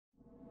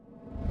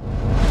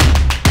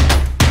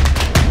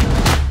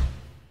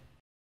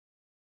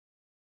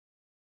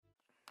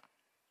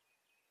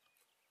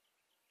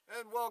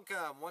And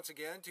welcome once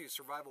again to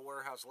Survival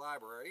Warehouse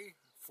Library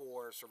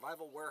for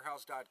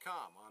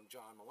survivalwarehouse.com. I'm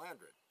John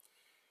Melandrin.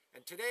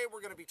 And today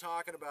we're going to be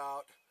talking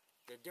about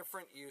the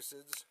different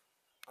uses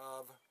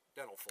of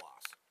dental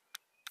floss.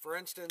 For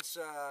instance,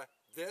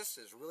 this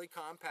is really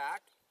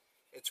compact.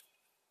 It's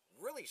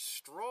really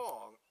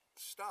strong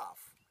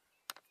stuff.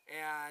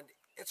 And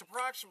it's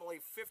approximately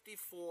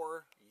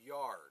 54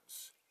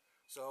 yards.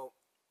 So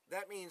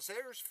that means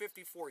there's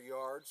 54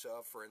 yards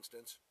of, for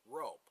instance,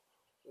 rope,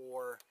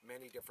 or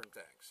many different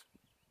things.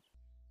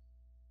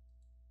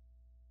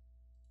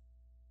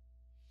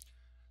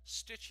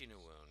 Stitching a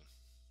wound.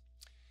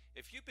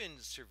 If you've been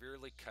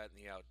severely cut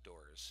in the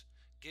outdoors,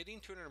 getting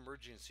to an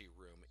emergency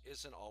room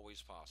isn't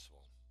always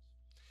possible.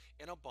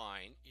 In a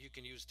bind, you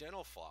can use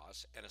dental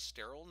floss and a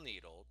sterile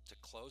needle to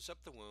close up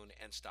the wound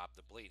and stop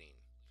the bleeding.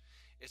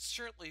 It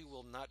certainly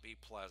will not be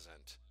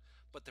pleasant,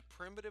 but the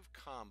primitive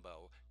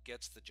combo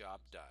gets the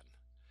job done.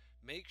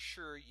 Make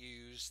sure you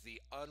use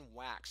the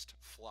unwaxed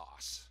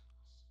floss.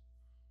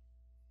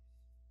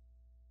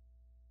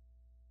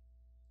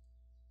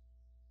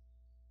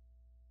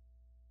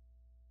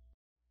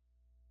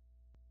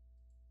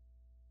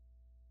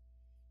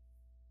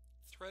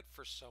 Thread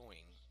for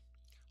sewing.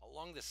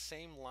 Along the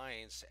same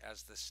lines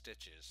as the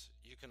stitches,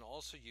 you can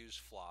also use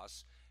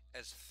floss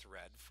as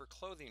thread for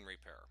clothing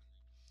repair.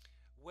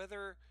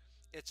 Whether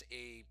it's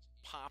a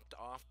popped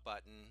off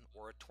button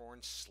or a torn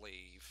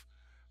sleeve,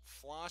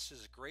 floss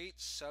is a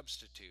great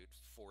substitute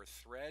for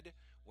thread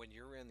when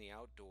you're in the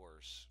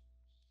outdoors.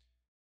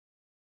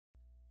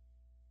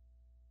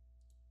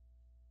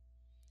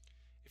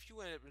 If you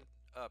end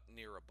up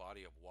near a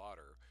body of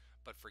water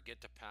but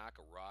forget to pack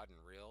a rod and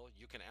reel,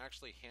 you can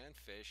actually hand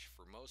fish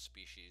for most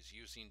species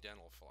using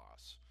dental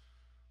floss.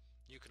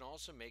 You can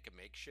also make a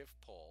makeshift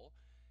pole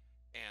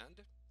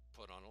and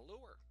put on a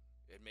lure.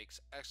 It makes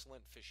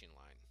excellent fishing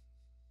line.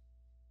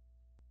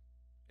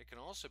 It can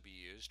also be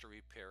used to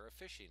repair a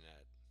fishing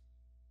net.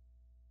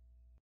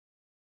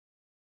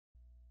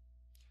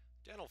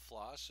 Dental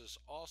floss is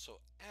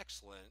also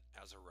excellent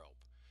as a rope.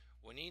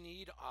 When you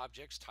need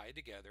objects tied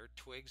together,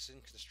 twigs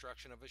in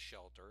construction of a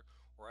shelter,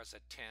 or as a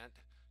tent,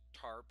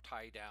 tarp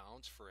tie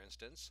downs, for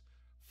instance,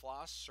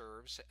 floss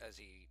serves as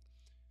a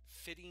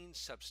fitting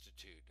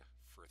substitute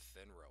for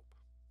thin rope.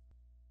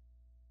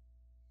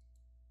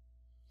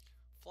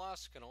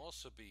 Floss can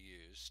also be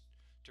used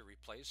to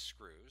replace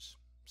screws,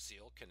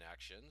 seal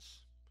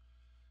connections,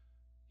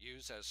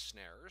 use as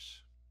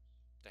snares,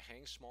 to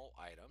hang small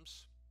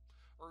items,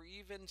 or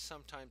even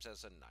sometimes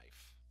as a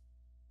knife.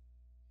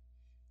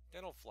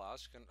 Dental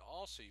floss can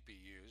also be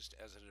used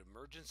as an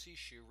emergency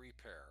shoe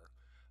repair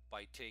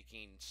by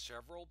taking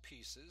several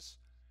pieces,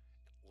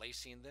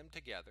 lacing them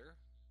together,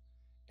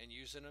 and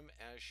using them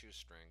as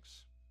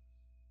shoestrings.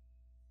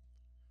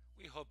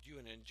 We hope you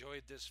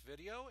enjoyed this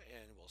video,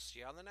 and we'll see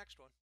you on the next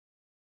one.